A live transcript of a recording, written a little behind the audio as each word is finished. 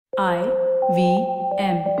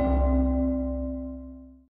IVM.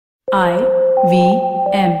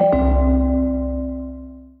 IVM.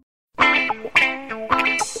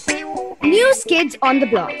 News Kids on the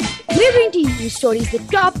Block. We're going to use stories that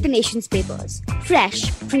top the nation's papers. Fresh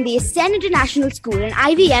from the Ascend International School and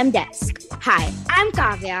IVM desk. Hi, I'm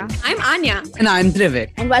Kavya. I'm Anya. And I'm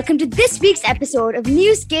Trivik. And welcome to this week's episode of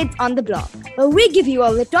News Kids on the Block, where we give you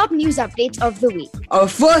all the top news updates of the week. Our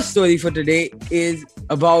first story for today is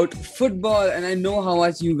about football, and I know how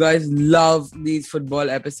much you guys love these football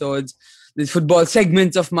episodes, these football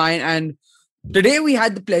segments of mine, and today we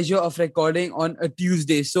had the pleasure of recording on a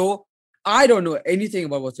Tuesday, so I don't know anything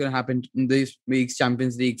about what's going to happen in this week's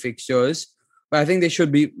Champions League fixtures, but I think they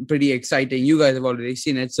should be pretty exciting. You guys have already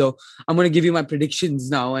seen it, so I'm going to give you my predictions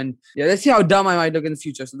now, and yeah, let's see how dumb I might look in the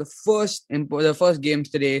future. So the first games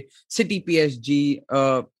today, City PSG,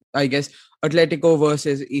 I guess Atletico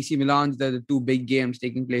versus AC Milan. They're the two big games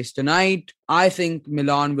taking place tonight. I think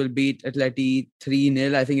Milan will beat Atleti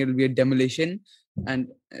 3-0. I think it will be a demolition. And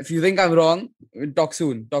if you think I'm wrong, talk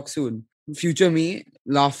soon. Future me,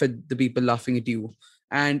 laugh at the people laughing at you.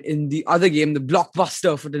 And in the other game, the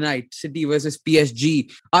blockbuster for tonight, City versus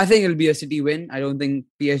PSG, I think it'll be a City win. I don't think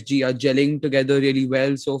PSG are gelling together really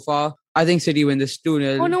well so far. I think City win this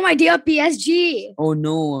 2-0. Oh no, my dear PSG. Oh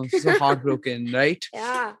no, so heartbroken, right?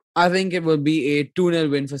 Yeah. I think it will be a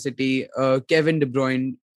 2-0 win for City. Kevin De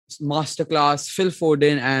Bruyne, masterclass. Phil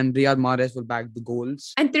Foden and Riyad Mahrez will back the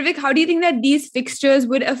goals. And Trivik, how do you think that these fixtures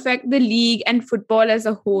would affect the league and football as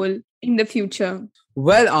a whole in the future?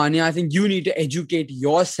 Well, Anya, I think you need to educate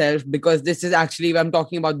yourself, because this is actually, I'm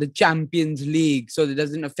talking about the Champions League. So it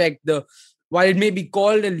doesn't affect while it may be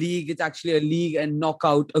called a league, it's actually a league and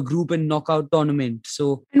knockout, a group and knockout tournament.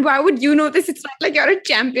 So, and why would you know this? It's not like you're a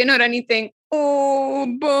champion or anything. Oh,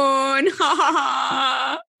 burn.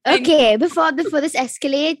 Okay, before this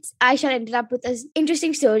escalates, I shall interrupt with an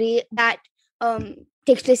interesting story that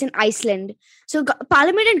takes place in Iceland. So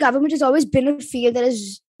parliament and government has always been a field that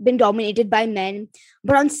has been dominated by men.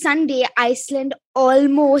 But on Sunday, Iceland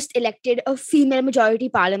almost elected a female majority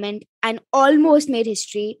parliament and almost made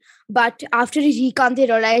history. But after a recount, they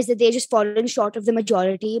realized that they just fallen short of the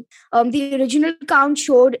majority. The original count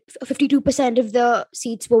showed 52% of the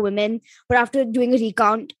seats were women. But after doing a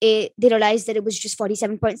recount, they realized that it was just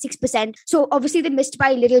 47.6%. So obviously they missed by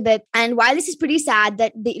a little bit. And while this is pretty sad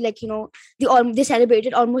that they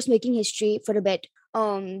celebrated almost making history for a bit,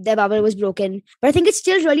 their bubble was broken. But I think it's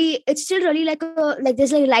still really like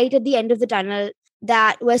there's like a light at the end of the tunnel,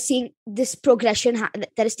 that we're seeing this progression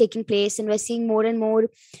that is taking place, and we're seeing more and more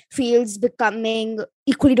fields becoming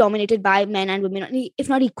equally dominated by men and women, if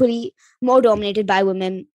not equally, more dominated by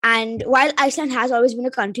women. And while Iceland has always been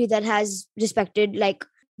a country that has respected like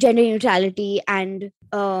gender neutrality and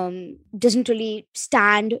doesn't really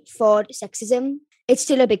stand for sexism, it's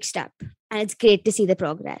still a big step, and it's great to see the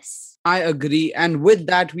progress. I agree. And with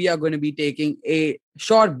that, we are going to be taking a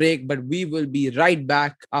short break, but we will be right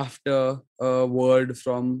back after a word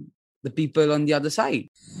from the people on the other side.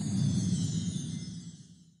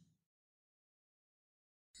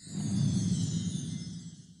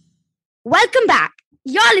 Welcome back.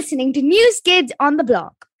 You're listening to News Kids on the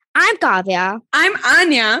Block. I'm Kavya. I'm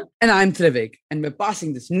Anya. And I'm Trivik. And we're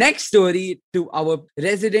passing this next story to our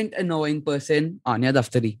resident annoying person, Anya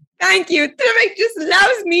Daftari. Thank you. Trivik just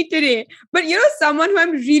loves me today. But you know, someone who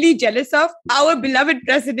I'm really jealous of, our beloved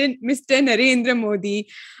president, Mr. Narendra Modi.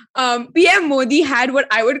 PM Modi had what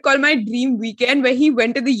I would call my dream weekend, where he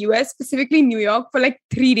went to the US, specifically New York, for like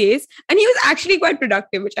 3 days. And he was actually quite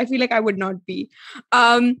productive, which I feel like I would not be.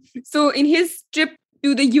 So in his trip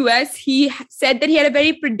to the US, he said that he had a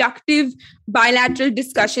very productive bilateral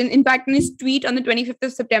discussion. In fact, in his tweet on the 25th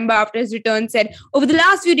of September after his return said, over the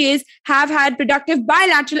last few days have had productive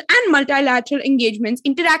bilateral and multilateral engagements,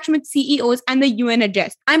 interaction with CEOs and the UN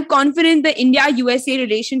address. I'm confident the India-USA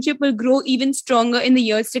relationship will grow even stronger in the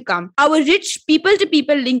years to come. Our rich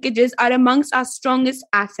people-to-people linkages are amongst our strongest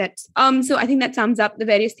assets. So I think that sums up the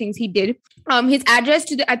various things he did. His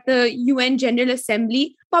address at the UN General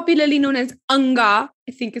Assembly, popularly known as Anga,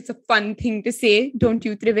 I think it's a fun thing to say, don't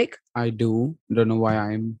you, Trivik? I do. Don't know why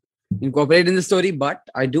I'm incorporated in the story, but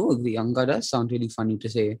I do agree. Anga does sound really funny to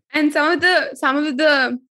say. And some of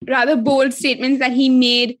the rather bold statements that he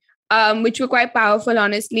made, which were quite powerful,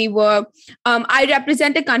 honestly, were, I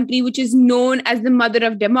represent a country which is known as the mother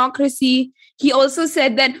of democracy. He also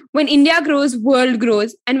said that when India grows, world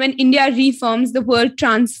grows. And when India reforms, the world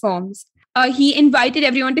transforms. he invited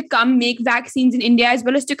everyone to come make vaccines in India, as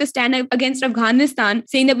well as took a stand against Afghanistan,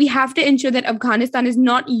 saying that we have to ensure that Afghanistan is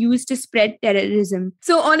not used to spread terrorism.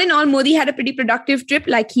 So all in all, Modi had a pretty productive trip.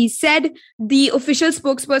 Like he said, the official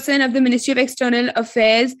spokesperson of the Ministry of External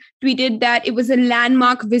Affairs tweeted that it was a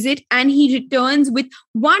landmark visit, and he returns with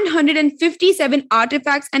 157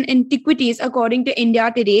 artifacts and antiquities, according to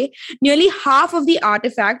India Today. Nearly half of the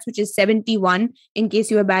artifacts, which is 71, in case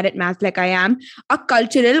you are bad at math like I am, are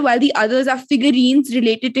cultural, while the others are figurines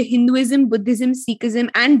related to Hinduism, Buddhism, Sikhism,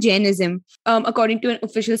 and Jainism, according to an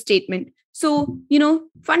official statement. So,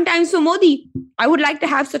 fun times for Modi. I would like to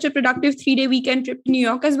have such a productive 3-day weekend trip to New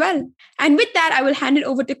York as well. And with that, I will hand it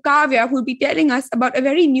over to Kavya, who will be telling us about a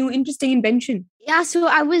very new, interesting invention. Yeah, so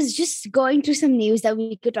I was just going through some news that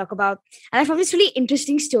we could talk about. And I found this really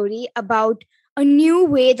interesting story about a new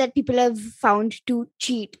way that people have found to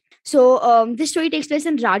cheat. So this story takes place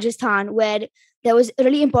in Rajasthan, where there was a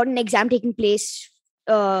really important exam taking place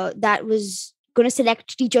that was going to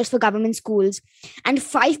select teachers for government schools. And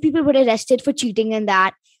 5 people were arrested for cheating in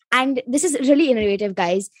that. And this is really innovative,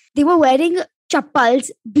 guys. They were wearing chappals,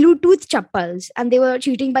 Bluetooth chappals, and they were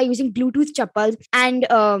cheating by using Bluetooth chappals. And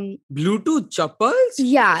Bluetooth chappals?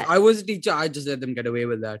 Yeah. I was a teacher. I just let them get away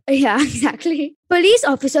with that. Yeah, exactly. Police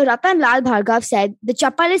officer Ratan Lal Bhargav said the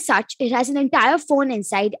chappal is such, it has an entire phone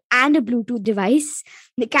inside and a Bluetooth device.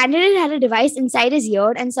 The candidate had a device inside his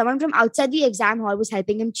ear, and someone from outside the exam hall was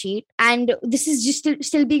helping him cheat. And this is just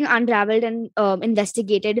still being unraveled and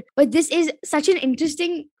investigated. But this is such an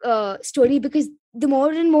interesting story, because the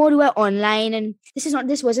more and more we're online, and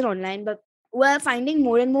this wasn't online, but we're finding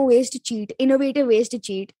more and more ways to cheat, innovative ways to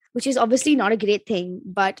cheat, which is obviously not a great thing,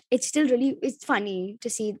 but it's still it's funny to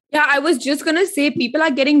see. Yeah, I was just going to say, people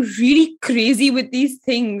are getting really crazy with these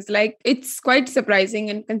things. Like, it's quite surprising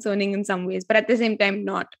and concerning in some ways, but at the same time,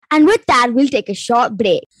 not. And with that, we'll take a short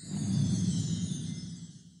break.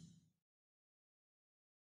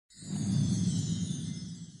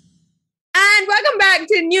 And welcome back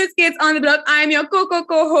to News Kids on the Block. I am your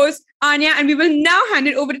co-host, Anya, and we will now hand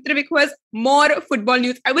it over to Trivik, who has more football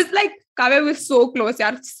news. I was like, Kavya was so close,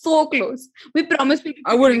 yaar, so close. We promised.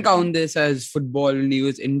 I wouldn't count this as football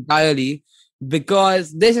news entirely,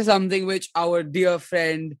 because this is something which our dear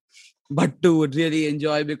friend Bhattu would really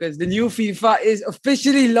enjoy, because the new FIFA is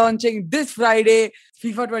officially launching this Friday,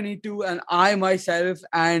 FIFA 22, and I myself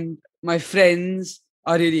and my friends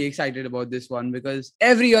are really excited about this one, because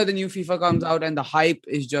every year the new FIFA comes out and the hype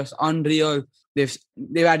is just unreal.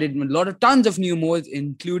 They've added tons of new modes,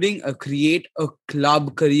 including a create a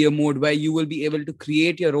club career mode, where you will be able to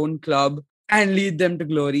create your own club and lead them to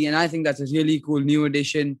glory. And I think that's a really cool new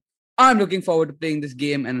addition. I'm looking forward to playing this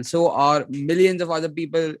game, and so are millions of other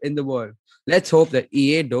people in the world. Let's hope that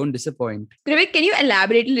EA don't disappoint. Trivik, can you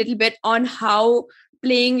elaborate a little bit on how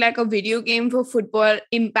playing like a video game for football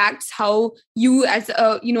impacts how you, as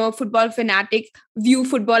a football fanatic, view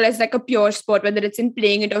football as like a pure sport, whether it's in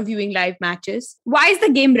playing it or viewing live matches? Why is the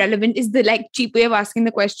game relevant? Is the like cheap way of asking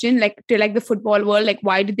the question, like to like the football world? Like,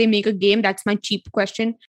 why did they make a game? That's my cheap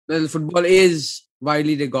question. Well, football is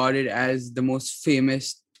widely regarded as the most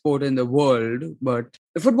famous sport in the world, but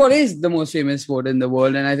football is the most famous sport in the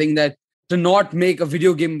world, and I think that to not make a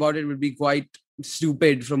video game about it would be quite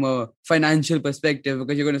stupid from a financial perspective,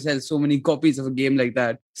 because you're going to sell so many copies of a game like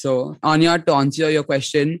that. So, Anya, to answer your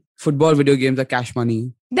question, football video games are cash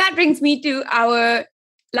money. That brings me to our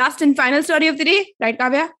last and final story of the day, right,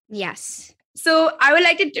 Kavya? Yes. So I would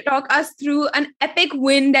like to talk us through an epic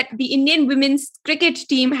win that the Indian women's cricket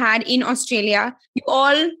team had in Australia. You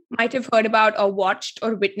all might have heard about or watched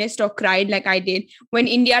or witnessed or cried like I did when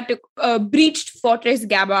India breached Fortress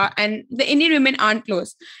Gabba, and the Indian women aren't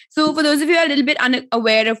close. So for those of you who are a little bit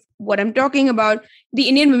unaware of what I'm talking about, the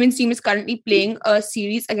Indian women's team is currently playing a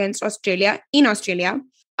series against Australia in Australia.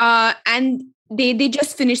 And they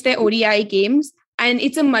just finished their ODI games. And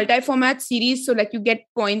it's a multi-format series. So like you get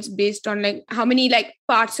points based on like how many like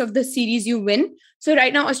parts of the series you win. So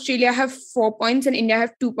right now, Australia have 4 points and India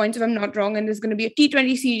have 2 points, if I'm not wrong. And there's going to be a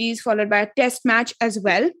T20 series followed by a test match as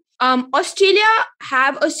well. Australia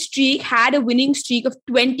had a winning streak of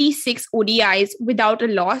 26 ODIs without a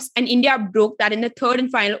loss, and India broke that in the third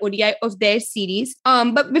and final ODI of their series.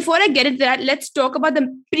 But before I get into that, let's talk about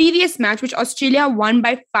the previous match, which Australia won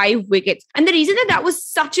by 5 wickets. And the reason that was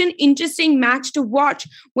such an interesting match to watch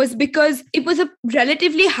was because it was a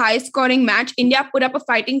relatively high-scoring match. India put up a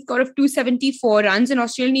fighting score of 274 runs, and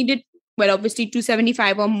Australia needed, well, obviously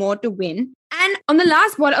 275 or more to win. And on the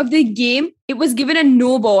last ball of the game, it was given a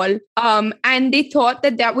no ball. And they thought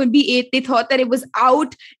that would be it. They thought that it was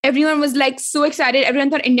out. Everyone was like so excited.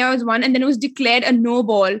 Everyone thought India was won. And then it was declared a no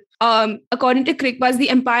ball. According to CricBuzz, the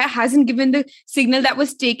umpire hasn't given the signal that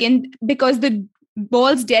was taken because the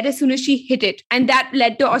ball's dead as soon as she hit it. And that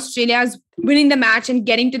led to Australia's winning the match and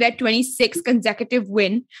getting to their 26th consecutive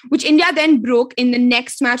win, which India then broke in the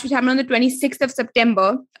next match, which happened on the 26th of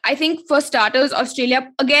September. I think for starters,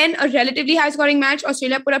 Australia, again, a relatively high-scoring match.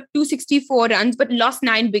 Australia put up 264 runs, but lost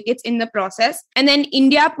 9 wickets in the process. And then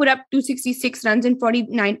India put up 266 runs in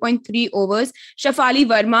 49.3 overs. Shafali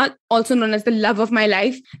Verma, also known as the love of my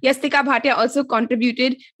life, Yastika Bhatia also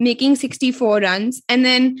contributed, making 64 runs. And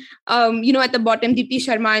then, at the bottom, Deepti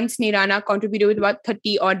Sharma and Sneh contributed with about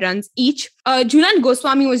 30 odd runs each. Jhulan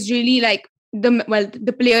Goswami was really like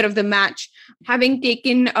the player of the match, having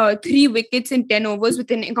taken 3 wickets in 10 overs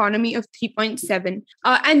with an economy of 3.7.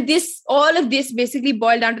 And all of this basically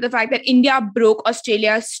boiled down to the fact that India broke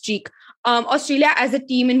Australia's streak. Australia as a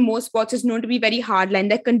team in most sports is known to be very hardline.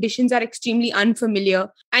 Their conditions are extremely unfamiliar.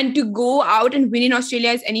 And to go out and win in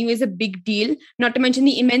Australia is anyways a big deal, not to mention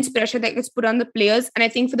the immense pressure that gets put on the players. And I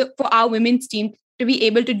think for our women's team, to be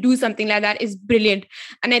able to do something like that is brilliant.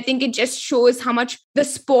 And I think it just shows how much the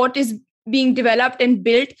sport is being developed and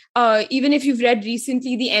built. Even if you've read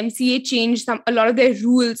recently, the MCA changed a lot of their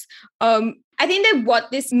rules. I think that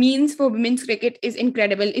what this means for women's cricket is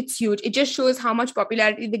incredible. It's huge. It just shows how much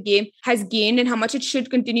popularity the game has gained and how much it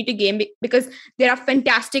should continue to gain, because there are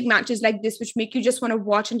fantastic matches like this which make you just want to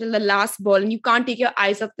watch until the last ball, and you can't take your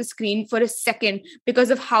eyes off the screen for a second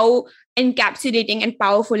because of how encapsulating and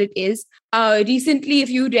powerful it is. Recently, if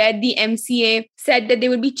you read, the MCA said that they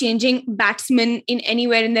would be changing batsmen in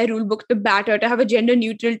anywhere in their rule book to batter, to have a gender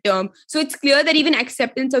neutral term. So it's clear that even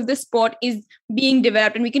acceptance of the sport is being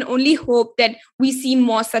developed, and we can only hope that we see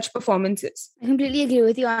more such performances. I completely agree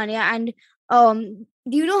with you, Anya. And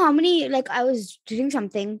do you know how many, like I was reading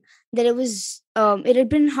something that it had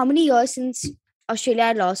been how many years since Australia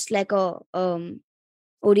had lost like a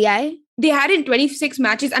ODI? They had in 26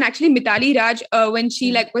 matches, and actually Mithali Raj, when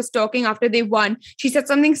she was talking after they won, she said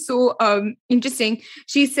something so interesting.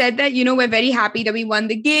 She said that, we're very happy that we won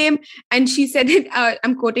the game. And she said that,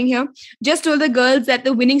 I'm quoting here, just told the girls that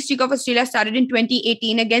the winning streak of Australia started in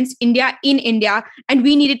 2018 against India in India, and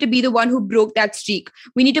we needed to be the one who broke that streak.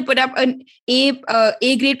 We need to put up an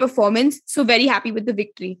A-grade performance. So very happy with the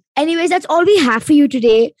victory. Anyways, that's all we have for you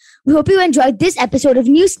today. We hope you enjoyed this episode of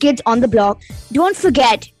News Kids on the Block. Don't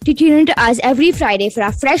forget to tune in to us every Friday for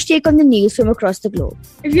our fresh take on the news from across the globe.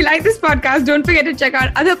 If you like this podcast, don't forget to check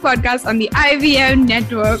out other podcasts on the IVM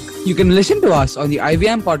network. You can listen to us on the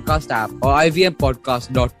IVM Podcast app or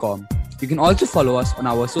ivmpodcast.com. You can also follow us on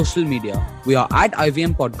our social media. We are at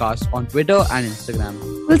IVM Podcast on Twitter and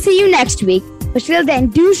Instagram. We'll see you next week. But till then,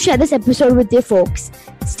 do share this episode with your folks.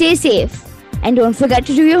 Stay safe. And don't forget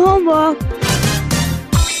to do your homework.